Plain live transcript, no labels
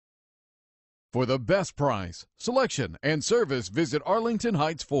For the best price, selection, and service, visit Arlington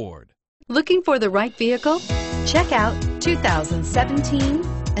Heights Ford. Looking for the right vehicle? Check out 2017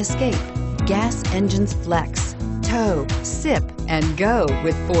 Escape. Gas engines flex, tow, sip, and go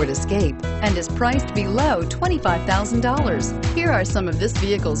with Ford Escape, and is priced below $25,000. Here are some of this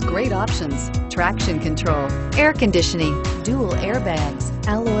vehicle's great options: traction control, air conditioning, dual airbags,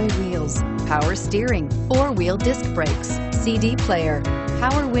 alloy wheels, power steering, four-wheel disc brakes, CD player,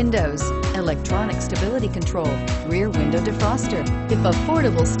 power windows, electronic stability control, rear window defroster. If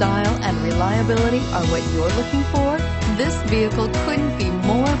affordable style and reliability are what you're looking for, this vehicle couldn't be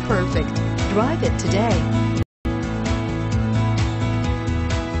more perfect. Drive it today.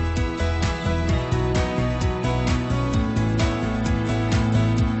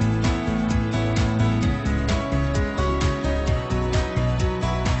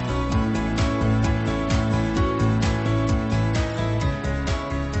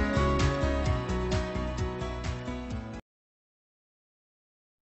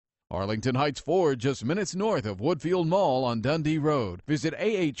 Arlington Heights Ford, just minutes north of Woodfield Mall on Dundee Road. Visit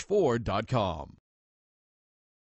ahford.com.